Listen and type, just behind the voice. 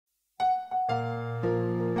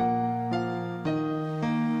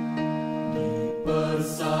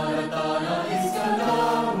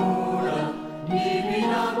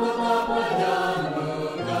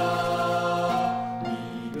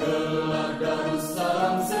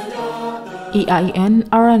UIN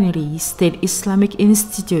Ar-Raniry State Islamic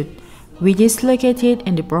Institute, which is located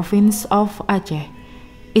in the province of Aceh,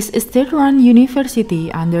 is a state-run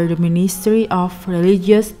university under the Ministry of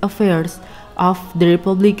Religious Affairs of the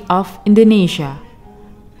Republic of Indonesia.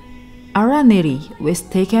 Ar-Raniry was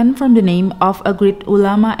taken from the name of a great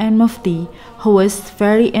ulama and mufti who was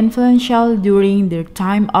very influential during the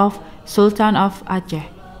time of Sultan of Aceh.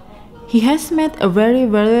 He has made a very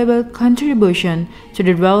valuable contribution to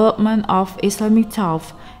the development of Islamic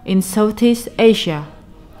thought in Southeast Asia,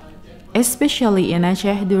 especially in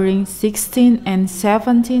Aceh during 16th and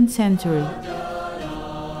 17th century.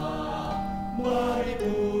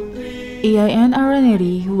 UIN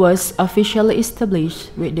Ar-Raniry was officially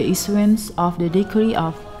established with the issuance of the decree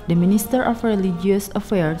of the Minister of Religious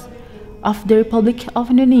Affairs of the Republic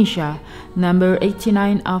of Indonesia, number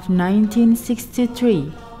 89 of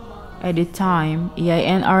 1963. At the time,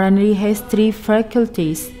 UIN Ar-Raniry has 3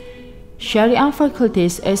 faculties: Sharia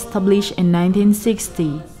faculties established in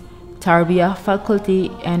 1960, Tarbiyah faculty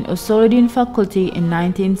and Usuluddin faculty in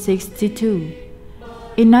 1962.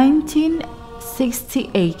 In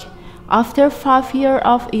 1968, after 5 years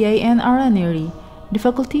of UIN Ar-Raniry, the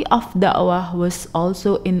Faculty of Da'wah was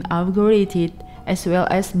also inaugurated, as well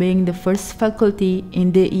as being the first faculty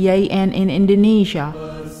in the UIN in Indonesia.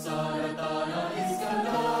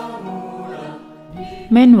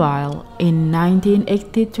 Meanwhile, in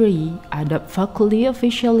 1983, Adab faculty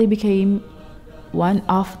officially became one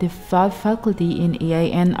of the 5 faculty in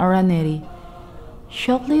UIN Ar-Raniry.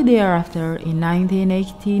 Shortly thereafter, in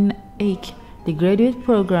 1988, the graduate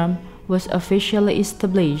program was officially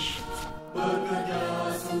established.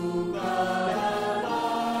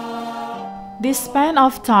 This span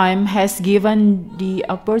of time has given the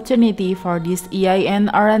opportunity for this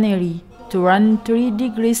UIN Ar-Raniry to run 3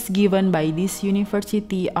 degrees given by this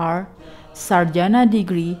university are Sarjana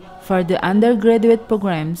degree for the undergraduate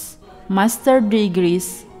programs, master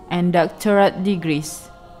degrees, and doctorate degrees.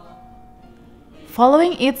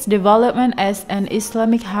 Following its development as an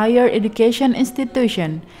Islamic higher education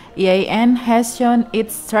institution, UIN has shown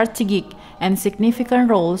its strategic and significant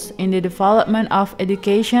roles in the development of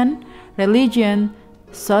education, religion,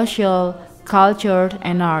 social, culture,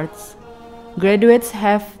 and arts. Graduates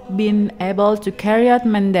have been able to carry out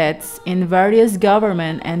mandates in various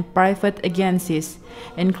government and private agencies,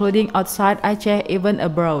 including outside Aceh, even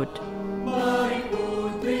abroad.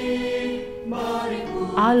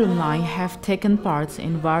 Alumni have taken part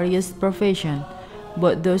in various professions,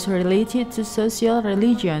 both those related to social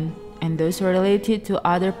religion and those related to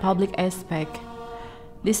other public aspects.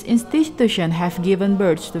 This institution have given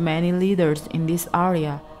birth to many leaders in this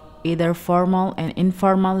area, either formal and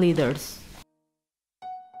informal leaders.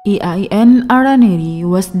 UIN Ar-Raniry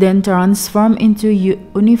was then transformed into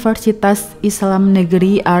Universitas Islam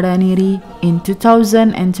Negeri Ar-Raniry in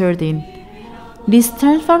 2013. This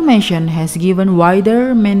transformation has given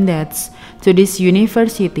wider mandates to this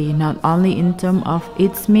university not only in terms of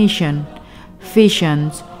its mission,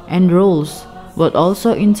 visions, and roles, but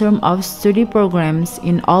also in terms of study programs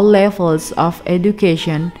in all levels of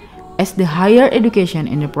education as the higher education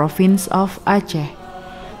in the province of Aceh.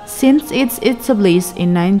 Since its established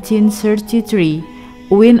in 1933,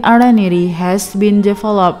 UIN Ar-Raniry has been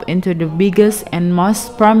developed into the biggest and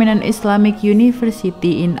most prominent Islamic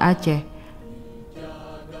university in Aceh,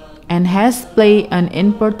 and has played an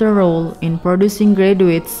important role in producing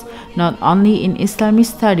graduates not only in Islamic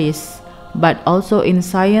studies, but also in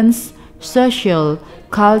science, social,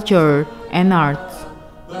 culture, and arts.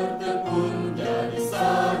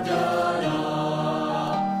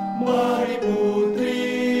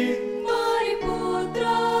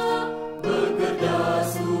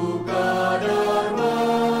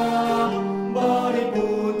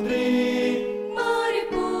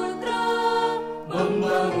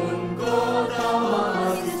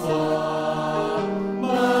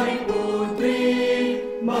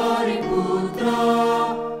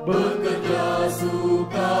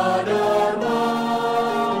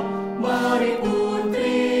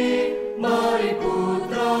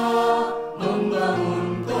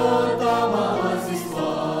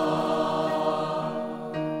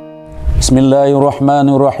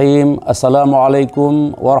 Bismillahirrahmanirrahim.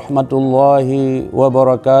 Assalamualaikum warahmatullahi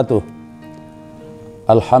wabarakatuh.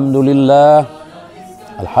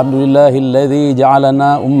 Alhamdulillahilladzi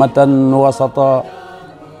ja'alana ummatan wasata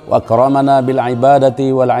wa akramana bil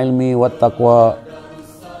ibadati wal ilmi wat taqwa.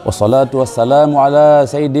 Wassalatu wassalamu ala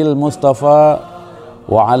sayyidil mustafa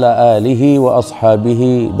wa ala alihi wa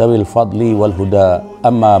ashabihi dawil fadli wal huda.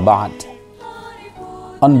 Amma ba'd.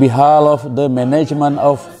 On behalf of the management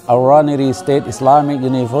of Ar-Raniry State Islamic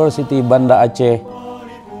University Banda Aceh,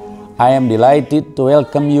 I am delighted to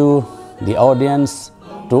welcome you, the audience,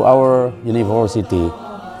 to our university.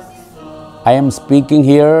 I am speaking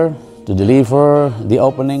here to deliver the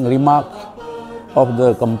opening remark of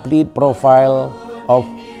the complete profile of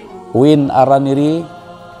UIN Ar-Raniry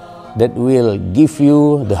that will give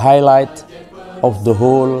you the highlight of the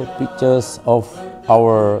whole pictures of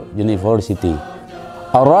our university.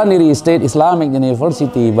 Ar-Raniry State Islamic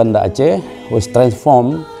University Banda Aceh was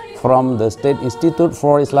transformed from the State Institute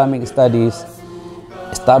for Islamic Studies,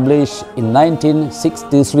 established in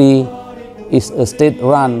 1963, is a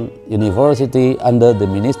state-run university under the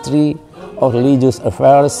Ministry of Religious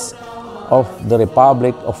Affairs of the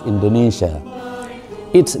Republic of Indonesia.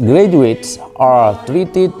 Its graduates are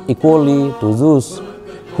treated equally to those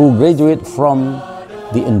who graduate from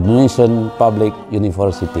the Indonesian public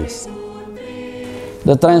universities.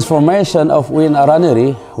 The transformation of UIN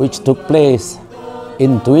Ar-Raniry, which took place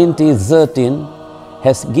in 2013,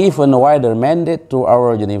 has given a wider mandate to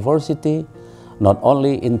our university, not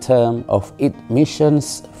only in terms of its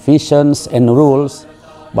missions, visions, and rules,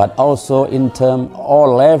 but also in terms of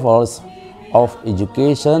all levels of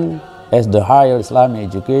education as the higher Islamic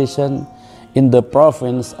education in the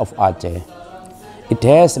province of Aceh. It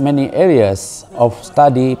has many areas of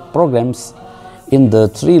study programs in the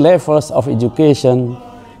 3 levels of education: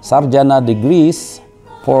 sarjana degrees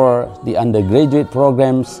for the undergraduate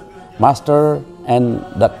programs, master and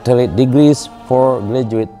doctorate degrees for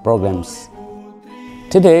graduate programs.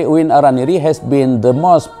 Today, UIN Ar-Raniry has been the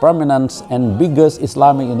most prominent and biggest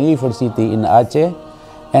Islamic university in Aceh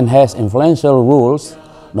and has influential roles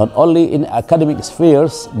not only in academic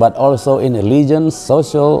spheres but also in religion,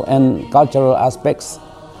 social and cultural aspects.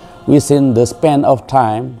 Within the span of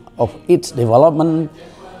time of its development,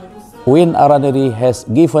 UIN Ar-Raniry has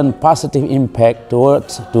given positive impact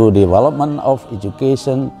towards the development of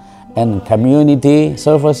education and community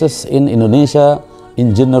services in Indonesia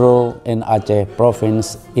in general and Aceh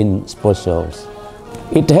province in special.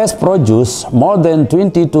 It has produced more than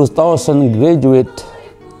 22,000 graduates,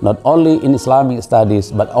 not only in Islamic studies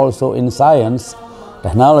but also in science,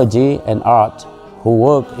 technology and art, who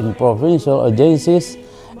work in provincial agencies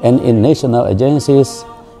and in national agencies,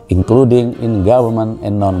 including in government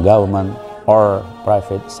and non-government or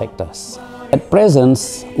private sectors. At present,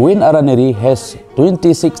 UIN Ar-Raniry has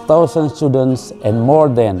 26,000 students and more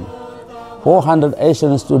than 400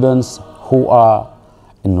 Asian students who are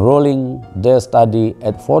enrolling their study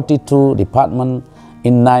at 42 departments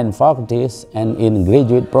in 9 faculties and in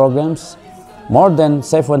graduate programs. More than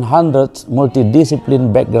 700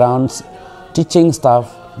 multidisciplinary backgrounds teaching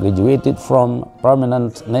staff graduated from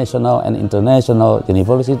prominent national and international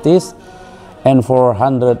universities, and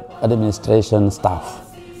 400 administration staff.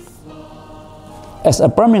 As a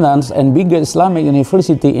prominent and biggest Islamic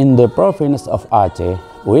university in the province of Aceh,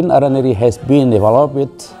 UIN Ar-Raniry has been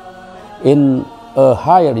developed in a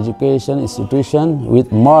higher education institution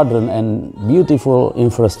with modern and beautiful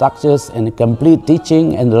infrastructures and complete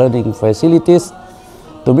teaching and learning facilities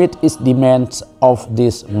to meet its demands of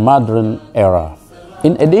this modern era.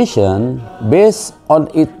 In addition, based on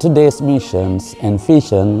its today's missions and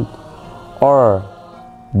vision, or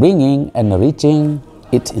bringing and reaching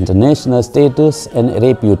its international status and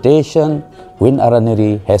reputation, UIN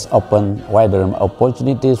Ar-Raniry has opened wider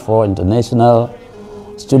opportunities for international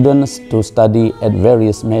students to study at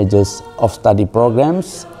various majors of study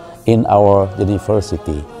programs in our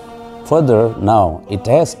university. Further, now it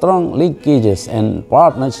has strong linkages and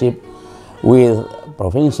partnership with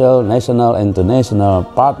provincial, national, and international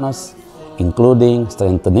partners, including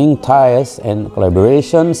strengthening ties and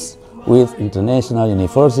collaborations with international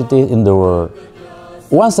universities in the world.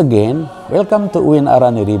 Once again, welcome to UIN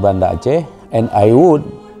Ar-Raniry Banda Aceh, and I would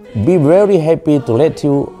be very happy to let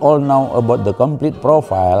you all know about the complete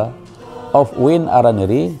profile of UIN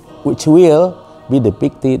Ar-Raniry, which will be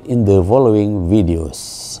depicted in the following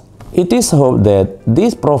videos. It is hoped that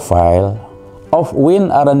this profile of UIN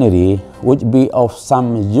Ar-Raniry would be of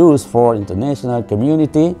some use for international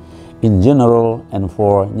community in general and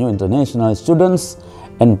for new international students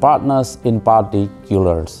and partners in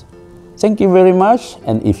particular. Thank you very much,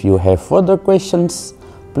 and if you have further questions,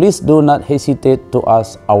 please do not hesitate to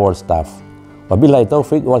ask our staff. Wabillahi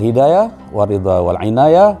taufiq wal hidayah, waridha wal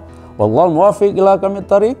inayah, wallahu muwafiq ila aqwamit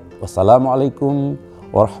thariq. Wassalamualaikum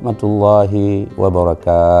warahmatullahi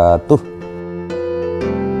wabarakatuh.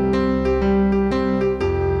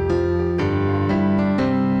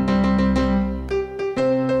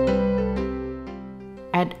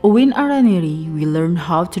 At UIN Ar-Raniry, we learn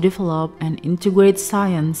how to develop and integrate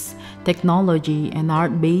science, technology, and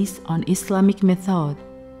art based on Islamic method.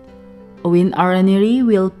 UIN Ar-Raniry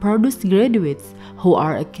will produce graduates who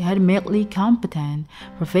are academically competent,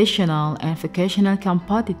 professional, and vocational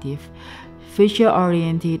competitive,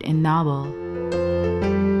 future-oriented, and noble.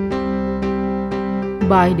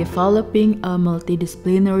 By developing a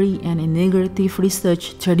multidisciplinary and integrative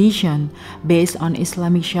research tradition based on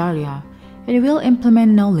Islamic Sharia, it will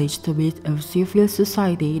implement knowledge to build a civil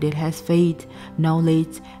society that has faith,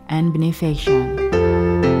 knowledge, and benefaction.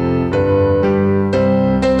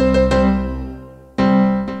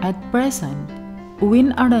 At present,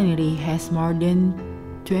 UIN Ar-Raniry has more than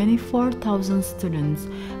 24,000 students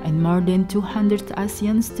and more than 200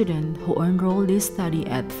 ASEAN students who enroll this study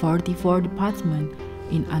at 44 departments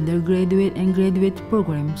in undergraduate and graduate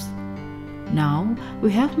programs. Now,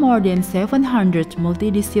 we have more than 700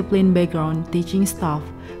 multidiscipline background teaching staff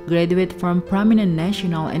graduate from prominent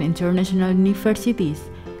national and international universities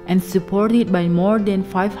and supported by more than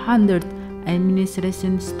 500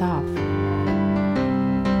 administration staff.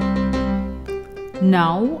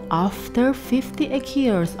 Now, after 58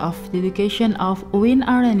 years of dedication of UIN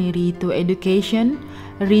Ar-Raniry to education,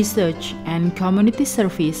 research, and community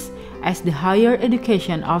service as the higher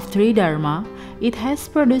education of Tridharma, it has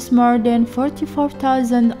produced more than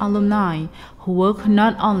 44,000 alumni who work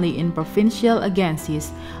not only in provincial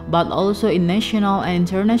agencies but also in national and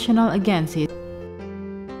international agencies.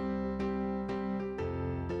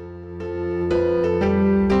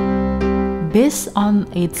 Based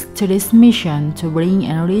on its today's mission to bring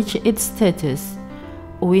and reach its status,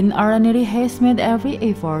 UIN Ar-Raniry has made every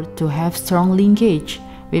effort to have strong linkage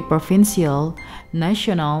with provincial,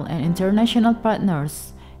 national, and international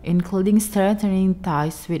partners, including strengthening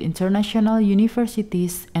ties with international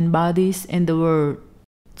universities and bodies in the world.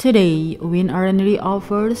 Today, UIN Ar-Raniry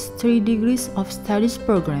offers 3 degrees of studies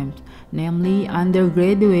programs, namely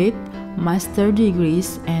undergraduate, master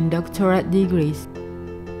degrees, and doctorate degrees.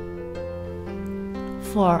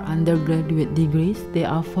 For undergraduate degrees, there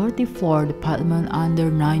are 44 departments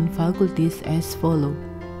under 9 faculties as follows: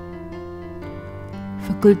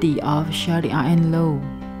 Faculty of Sharia and Law,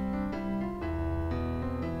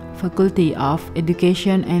 Faculty of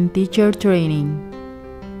Education and Teacher Training,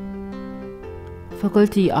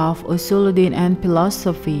 Faculty of Usuluddin and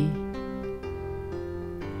Philosophy,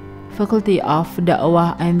 Faculty of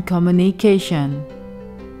Da'wah and Communication,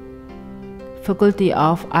 Faculty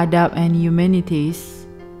of Adab and Humanities,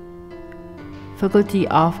 Faculty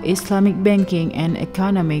of Islamic Banking and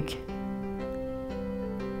Economic,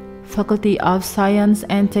 Faculty of Science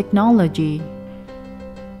and Technology,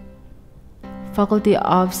 Faculty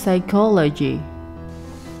of Psychology,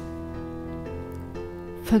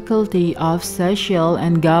 Faculty of Social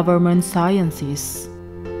and Government Sciences.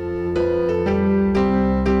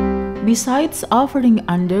 Besides offering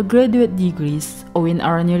undergraduate degrees, UIN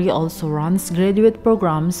Ar-Raniry also runs graduate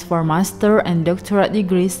programs for master and doctorate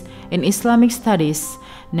degrees in Islamic Studies,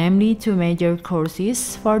 namely 2 major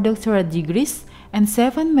courses for doctorate degrees and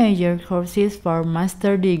 7 major courses for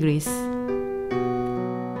master degrees.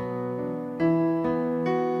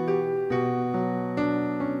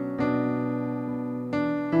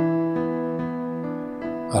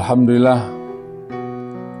 Alhamdulillah,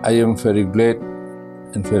 I am very glad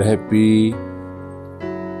and very happy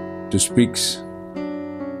to speak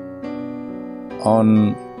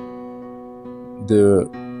on the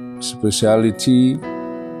speciality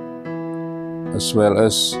as well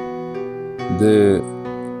as the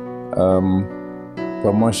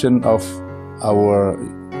promotion of our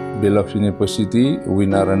beloved university,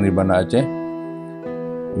 UIN Ar-Raniry Banda Aceh,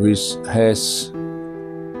 which has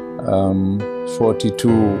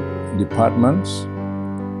 42 departments.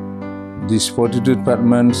 These 42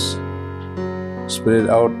 departments spread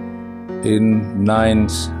out in 9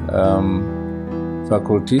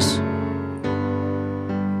 faculties.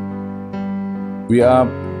 We are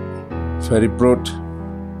very proud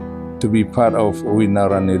to be part of UIN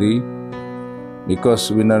Ar-Raniry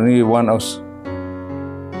because UIN Ar-Raniry is one of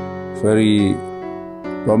very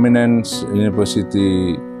prominent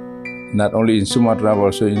university not only in Sumatra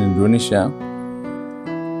but also in Indonesia,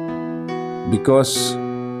 because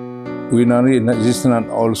UIN Ar-Raniry is not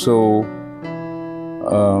also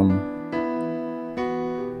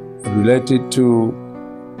related to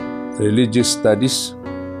religious studies,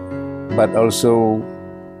 but also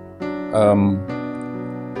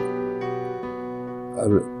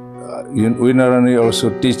UIN Ar-Raniry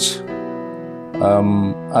also teach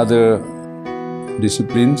other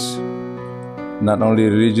disciplines, not only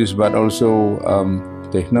religious but also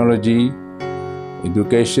technology,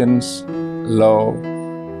 education, law,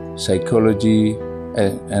 psychology,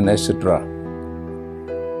 and etc.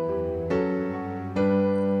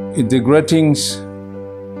 Integrating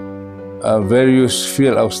various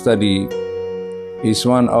field of study is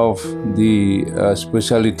one of the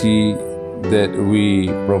specialty that we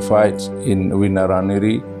provide in UIN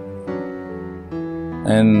Ar-Raniry,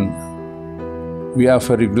 and we are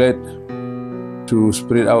very glad to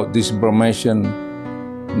spread out this information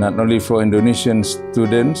not only for Indonesian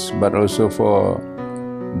students but also for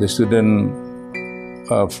the students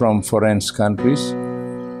from foreign countries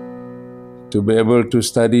to be able to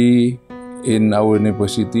study in our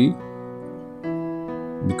university,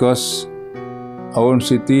 because our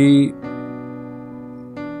university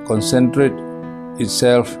concentrate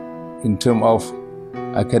itself in terms of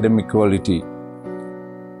academic quality.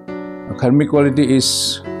 Academic quality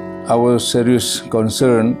is our serious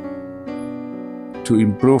concern to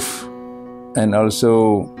improve and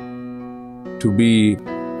also to be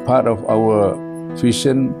part of our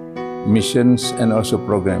vision, missions, and also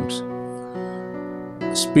programs.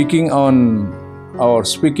 Speaking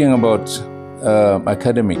about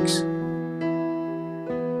academics,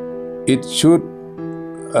 it should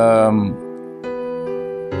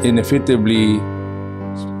inevitably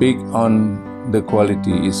speak on the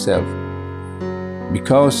quality itself,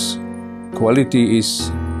 because quality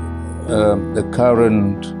is the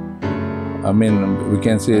current, we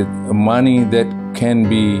can say, money that can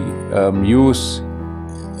be used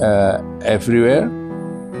everywhere,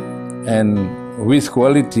 and with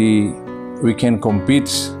quality we can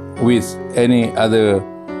compete with any other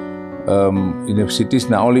universities,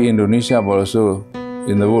 not only in Indonesia but also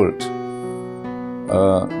in the world.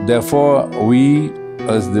 Therefore, we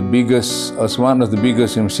as one of the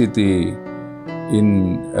biggest university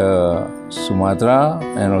in Sumatra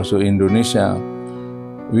and also Indonesia,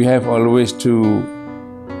 we have always to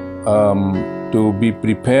be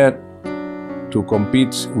prepared to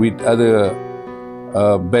compete with other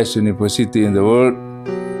best university in the world,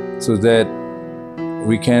 so that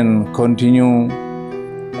we can continue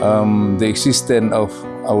the existence of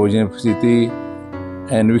our university,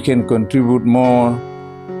 and we can contribute more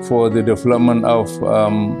for the development of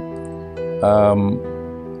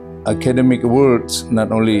academic worlds,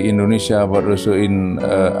 not only in Indonesia but also in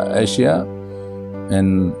Asia,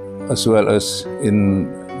 and as well as in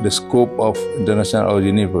the scope of international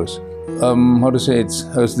universe.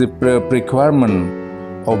 As the requirement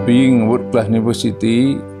of being world-class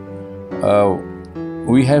university,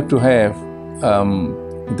 we have to have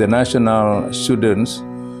international students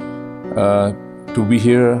to be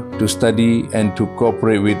here to study and to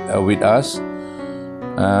cooperate with us,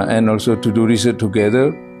 and also to do research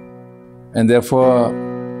together. And therefore,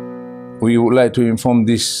 we would like to inform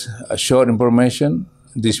this short information,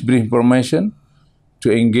 this brief information,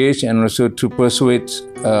 to engage and also to persuade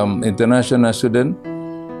international students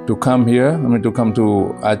to come here, to come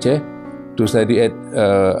to Aceh to study at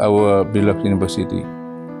our beloved university.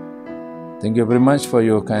 Thank you very much for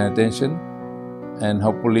your kind attention, and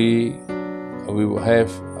hopefully we will have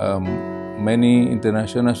many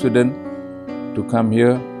international students to come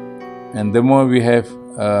here, and the more we have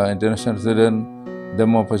international students, the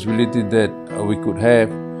more possibility that we could have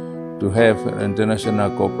to have international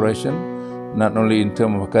cooperation, not only in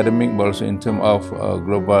terms of academic but also in terms of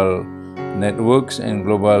global networks and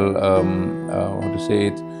global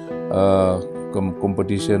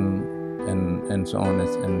competition and so on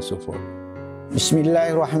and so forth.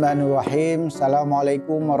 Bismillahirrahmanirrahim.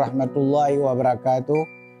 Assalamualaikum warahmatullahi wabarakatuh.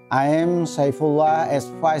 I am Saifullah as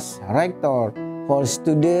Vice Rector for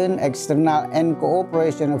Student External and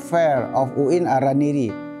Cooperation Affairs of UIN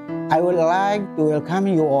Ar-Raniry. I would like to welcome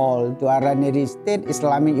you all to Ar-Raniry State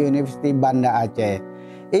Islamic University Banda Aceh.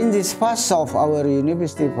 In this phase of our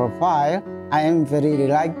university profile, I am very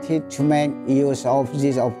delighted to make use of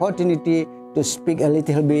this opportunity to speak a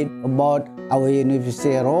little bit about our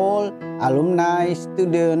university role, alumni,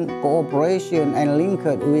 student, cooperation, and linked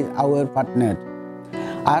with our partners.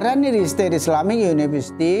 Ar-Raniry State Islamic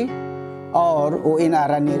University, or UIN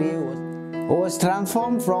Ar-Raniry, was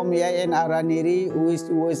transformed from UIN Ar-Raniry, which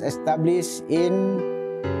was established in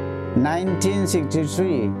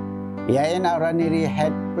 1963. UIN Ar-Raniry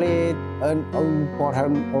had played an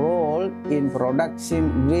important role in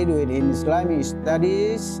producing graduates in Islamic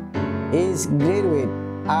studies. Its graduates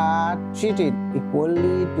are treated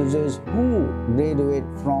equally to those who graduate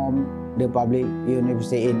from the public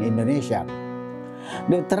university in Indonesia.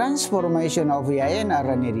 The transformation of UIN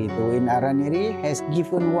Ar-Raniry to UIN Ar-Raniry has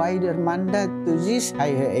given wider mandate to this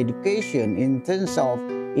higher education in terms of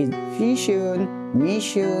its vision,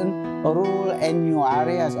 mission, role, and new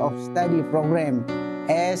areas of study program.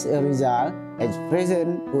 As a result, at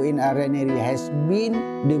present, UIN Ar-Raniry has been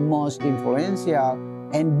the most influential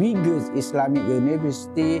and biggest Islamic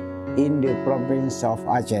university in the province of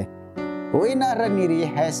Aceh. UIN Ar-Raniry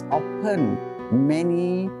has opened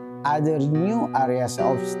many other new areas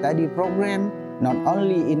of study program, not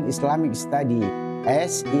only in Islamic study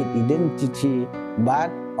as its identity, but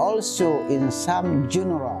also in some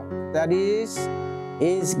general studies.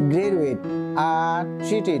 Its graduates are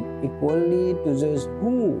treated equally to those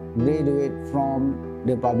who graduate from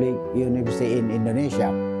the public university in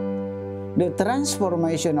Indonesia. The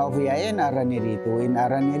transformation of UIN Ar-Raniry to UIN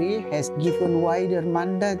Ar-Raniry has given wider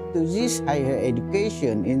mandate to this higher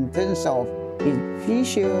education in terms of its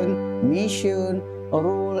vision, mission,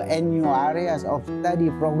 role, and new areas of study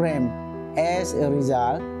program. As a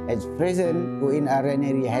result, at present, UIN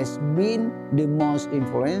Ar-Raniry has been the most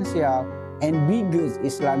influential and biggest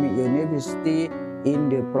Islamic university in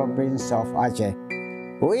the province of Aceh.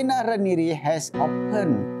 UIN Ar-Raniry has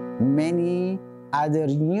opened many other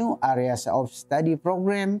new areas of study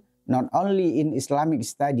program, not only in Islamic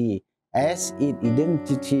study as its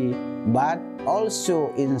identity, but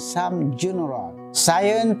also in some general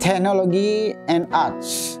science, technology, and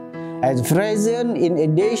arts. At present, in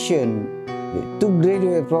addition to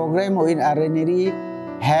graduate program, UIN Ar-Raniry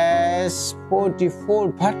has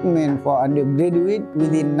 44 departments for undergraduate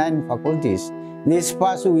within 9 faculties. This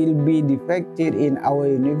path will be depicted in our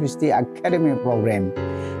university academic program.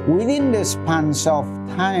 Within the span of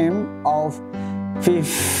time of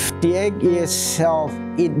 58 years of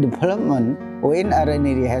its development, UIN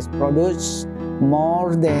Ar-Raniry has produced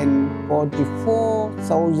more than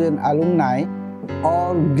 44,000 alumni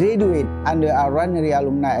or graduate under Ar-Raniry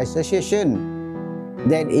Alumni Association,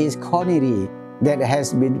 that is CONIRI, that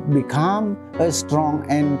has become a strong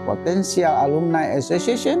and potential alumni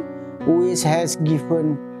association which has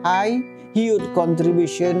given huge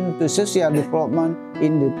contribution to social development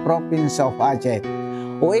in the province of Aceh.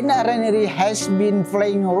 UIN Ar-Raniry has been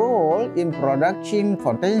playing a role in production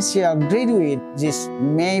potential graduates. This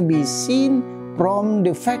may be seen from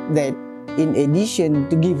the fact that in addition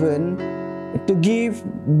to give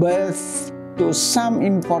birth to some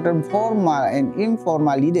important formal and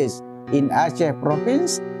informal leaders in Aceh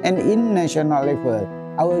province and in national level,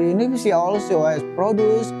 our university also has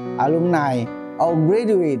produced alumni or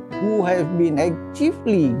graduates who have been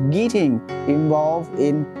actively getting involved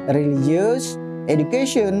in religious,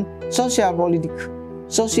 education, social,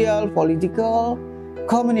 political,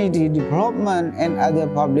 community development, and other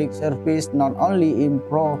public service, not only in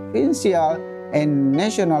provincial and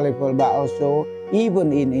national level, but also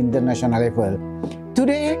even in international level.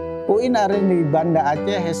 Today, UIN Ar-Raniry Banda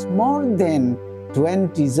Aceh has more than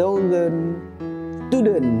 20,000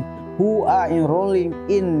 students who are enrolling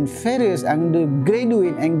in various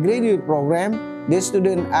undergraduate and graduate programs. The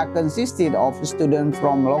students are consisted of students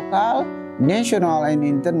from local, national, and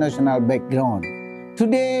international background.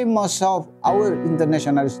 Today, most of our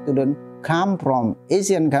international students come from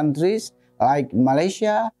Asian countries like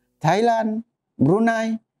Malaysia, Thailand,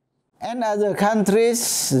 Brunei, and other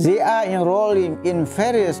countries. They are enrolling in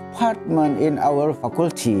various departments in our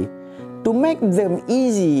faculty. To make them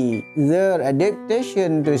easy, their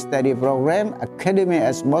adaptation to study program, academic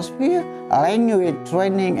atmosphere, language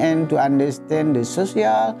training, and to understand the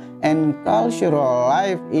social and cultural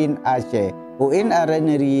life in Aceh, UIN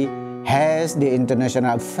Ar-Raniry has the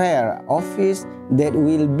International Affairs Office that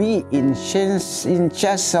will be in charge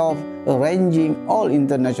of arranging all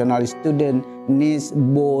international student needs,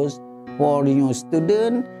 both for new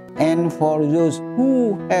students and for those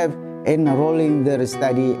who have enrolling their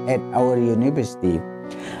study at our university.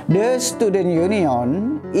 The Student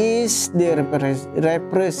Union is the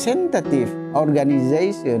representative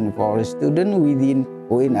organization for students within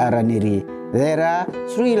UIN Ar-Raniry. There are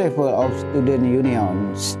 3 levels of student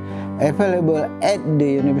unions available at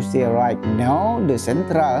the university right now: the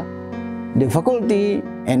central, the faculty,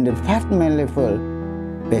 and the department level.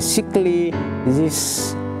 Basically,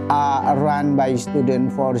 these are run by student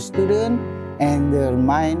for student, and their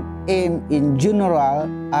main aim in general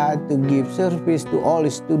are to give service to all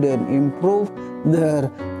students, improve their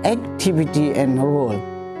activity and role,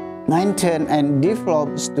 maintain and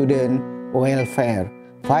develop student welfare,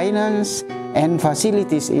 finance, and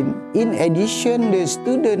facilities. In addition, the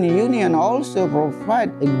student union also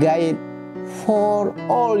provide a guide for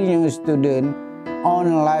all new students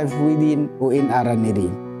on life within UIN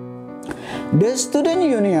Ar-Raniry. The student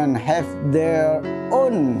union have their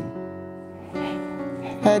own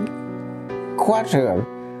headquarters,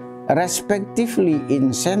 respectively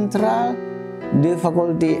in Central, the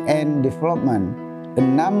Faculty, and Development. A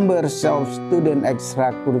number of student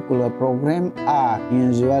extracurricular programs are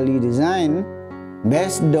usually designed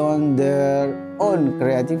based on their own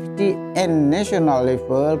creativity and national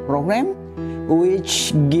level program.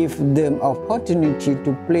 which give them opportunity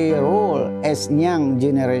to play a role as young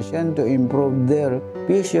generation to improve their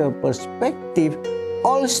future perspective.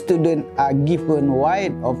 All students are given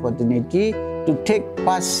wide opportunity to take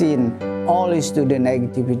part in all student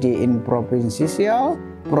activity in provincial,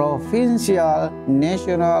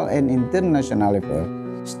 national, and international level.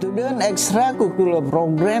 Student extracurricular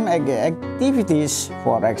program activities,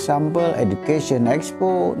 for example, Education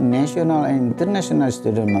Expo, National and International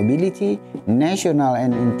Student Mobility, National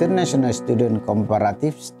and International Student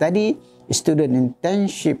Comparative Study, Student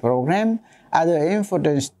Internship Program, other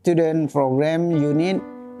important student program unit,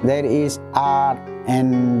 there is Art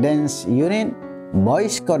and Dance Unit, Boy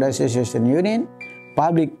Scout Association Unit,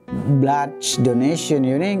 Public Blood Donation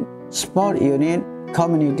Unit, Sport Unit,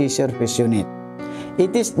 Community Service Unit.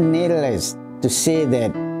 It is needless to say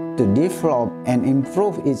that to develop and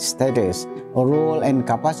improve its status, role, and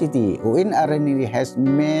capacity, UIN Ar-Raniry has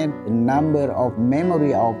made a number of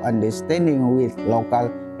memorandum of understanding with local,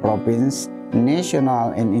 province,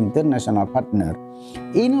 national, and international partners.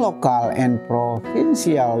 In local and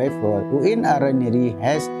provincial level, UIN Ar-Raniry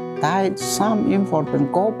has tied some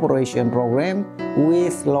important cooperation programs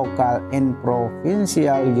with local and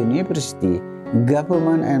provincial university,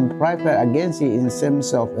 government and private agencies in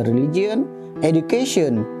terms of religion,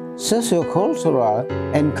 education, socio-cultural,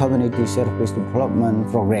 and community service development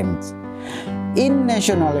programs. In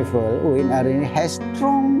national level, UIN Ar-Raniry has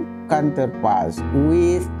strong counterparts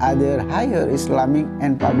with other higher Islamic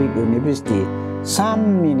and public universities,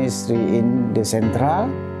 some ministry in the central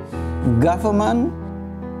government,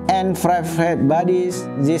 and private bodies.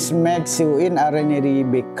 This makes UIN Ar-Raniry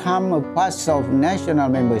become a part of national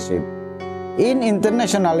membership. In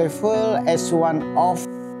international level, as one of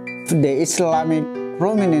the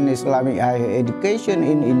prominent Islamic higher education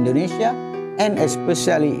in Indonesia and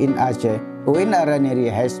especially in Aceh, UIN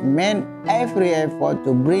Ar-Raniry has made every effort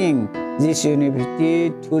to bring this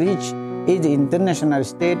university to reach its international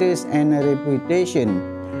status and reputation.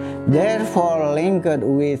 Therefore, linked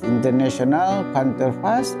with international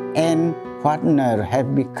counterparts and partners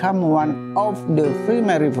have become one of the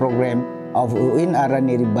primary programs of UIN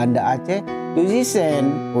Ar-Raniry Banda Aceh. To this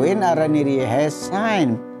end, UIN Ar-Raniry has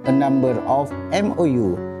signed a number of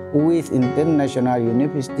MOU with international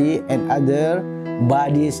universities and other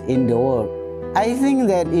bodies in the world. I think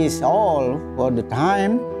that is all for the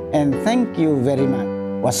time, and thank you very much.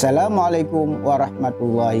 Wassalamualaikum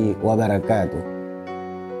warahmatullahi wabarakatuh.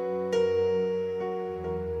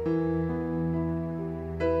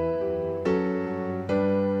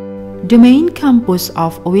 The main campus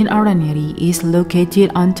of UIN Ar-Raniry is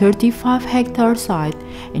located on 35-hectare site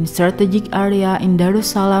in strategic area in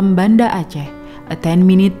Darussalam, Banda Aceh, a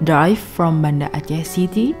 10-minute drive from Banda Aceh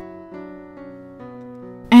City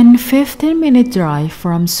and 15-minute drive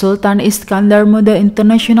from Sultan Iskandar Muda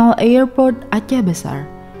International Airport, Aceh Besar.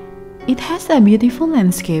 It has a beautiful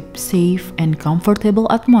landscape, safe and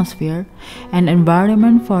comfortable atmosphere, and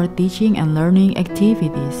environment for teaching and learning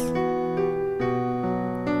activities.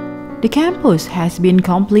 The campus has been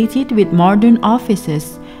completed with modern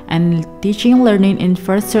offices and teaching learning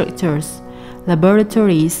infrastructures,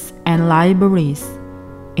 laboratories, and libraries,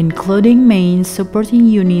 including main supporting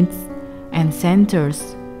units and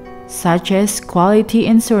centers such as Quality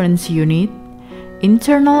Insurance Unit,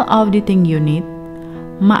 Internal Auditing Unit,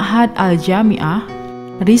 Ma'had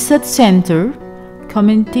Al-Jami'ah, Research Center,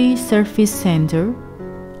 Community Service Center,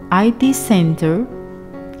 IT Center,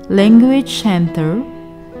 Language Center,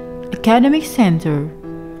 Academic Center,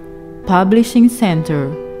 Publishing Center,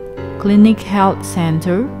 Clinic Health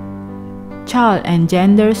Center, Child and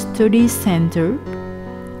Gender Studies Center,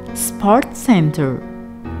 Sports Center,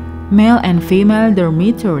 Male and Female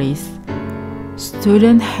Dormitories,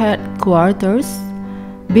 Student Headquarters,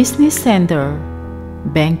 Business Center,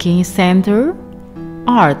 Banking Center,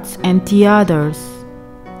 Arts and Theaters,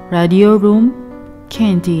 Radio Room,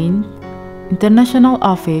 Canteen, International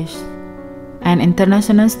Office, and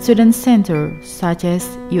International Student Center such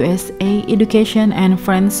as USA Education and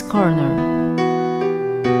Friends Corner.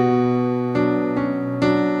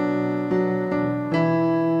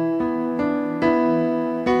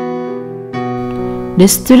 The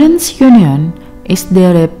Students' Union is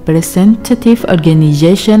the representative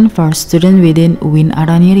organization for students within UIN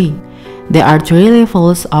Ar-Raniry. There are 3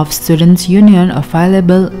 levels of Students' Union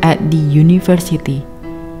available at the university: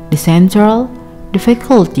 the central, the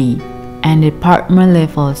faculty, and department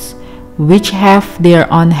levels, which have their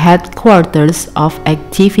own headquarters of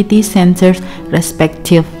activity centers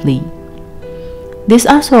respectively. These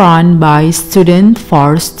are run by student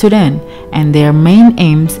for student, and their main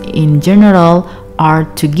aims in general are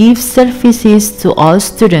to give services to all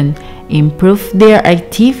students improve their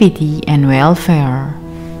activity and welfare.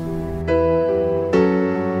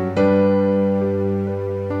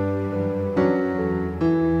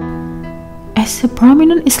 As a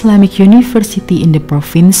prominent Islamic university in the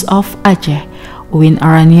province of Aceh, UIN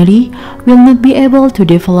Ar-Raniry will not be able to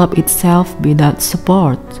develop itself without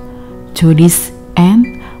support. To this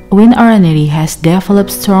end, UIN Ar-Raniry has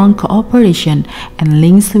developed strong cooperation and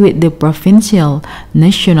links with the provincial,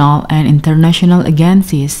 national, and international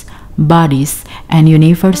agencies, bodies, and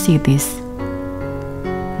universities.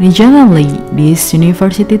 Regionally, this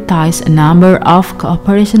university ties a number of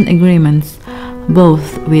cooperation agreements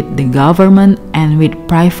both with the government and with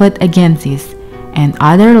private agencies and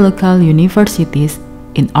other local universities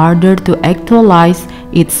in order to actualize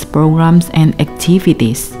its programs and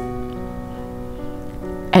activities.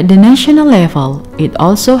 At the national level, it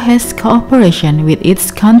also has cooperation with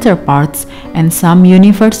its counterparts and some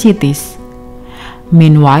universities.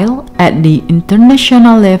 Meanwhile, at the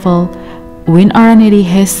international level, UIN Ar-Raniry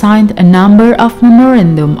has signed a number of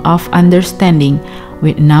memorandum of understanding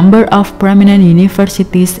with a number of prominent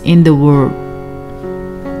universities in the world.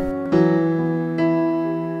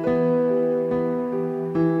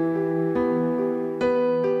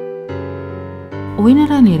 UIN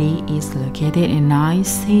Ar-Raniry is located in a nice,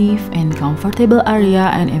 safe, and comfortable area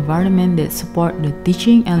and environment that support the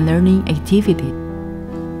teaching and learning activity.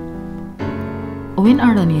 UIN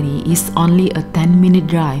Ar-Raniry is only a 10-minute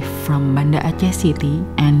drive from Banda Aceh City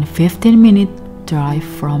and 15-minute drive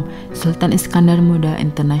from Sultan Iskandar Muda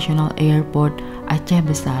International Airport Aceh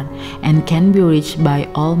Besar and can be reached by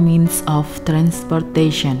all means of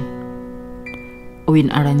transportation.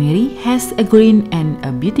 UIN Ar-Raniry has a green and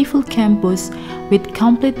a beautiful campus with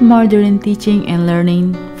complete modern teaching and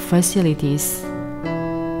learning facilities.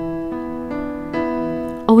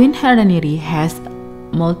 UIN Ar-Raniry has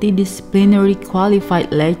multidisciplinary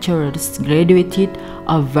qualified lecturers graduated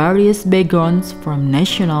of various backgrounds from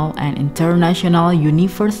national and international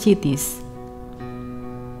universities.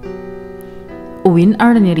 UIN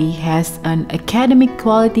Ar-Raniry has an academic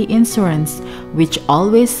quality insurance which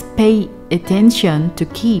always pay attention to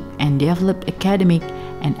keep and develop academic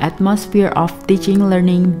and atmosphere of teaching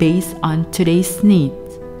learning based on today's needs.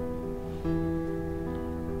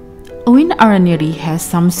 UIN Ar-Raniry has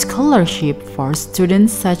some scholarship for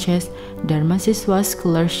students such as Dharma Siswa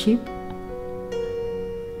Scholarship.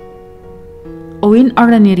 UIN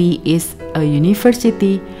Ar-Raniry is a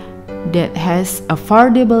university that has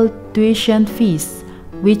affordable tuition fees,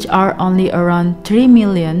 which are only around 3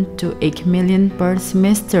 million to 8 million per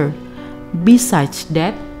semester. Besides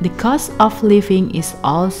that, the cost of living is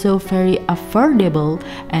also very affordable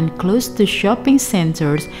and close to shopping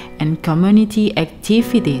centers and community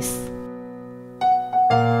activities.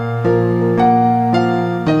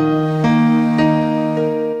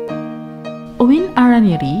 UIN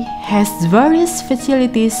Ar-Raniry has various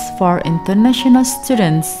facilities for international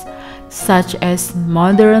students, such as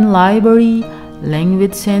modern library,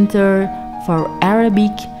 language center for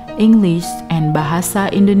Arabic, English, and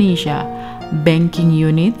Bahasa Indonesia, banking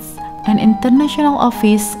units, and international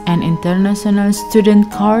office and international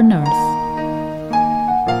student corners.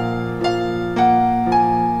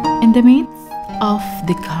 In the midst of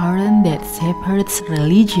the current that separates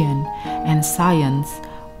religion and science,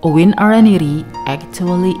 UIN Ar-Raniry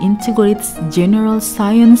actually integrates general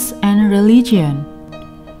science and religion.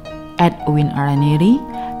 At UIN Ar-Raniry,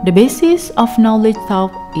 the basis of knowledge thought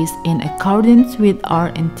is in accordance with our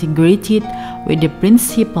integrated with the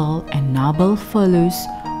principle and noble values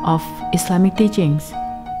of Islamic teachings.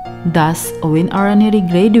 Thus, UIN Ar-Raniry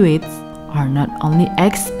graduates are not only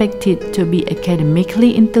expected to be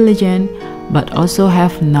academically intelligent, but also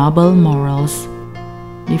have noble morals.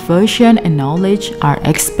 Devotion and knowledge are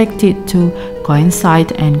expected to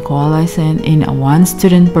coincide and coalesce in one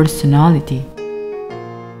student personality.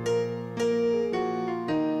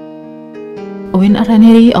 UIN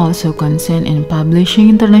Ar-Raniry also concerned in publishing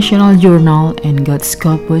international journal and got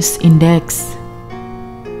Kampus Index.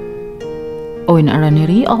 UIN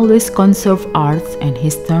Ar-Raniry always conserve arts and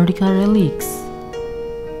historical relics.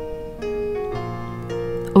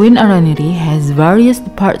 UIN Ar-Raniry has various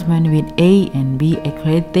departments with A and B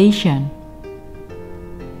accreditation.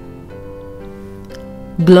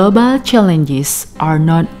 Global challenges are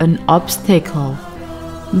not an obstacle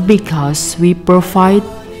because we provide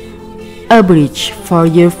a bridge for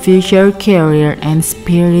your future career and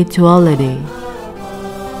spirituality.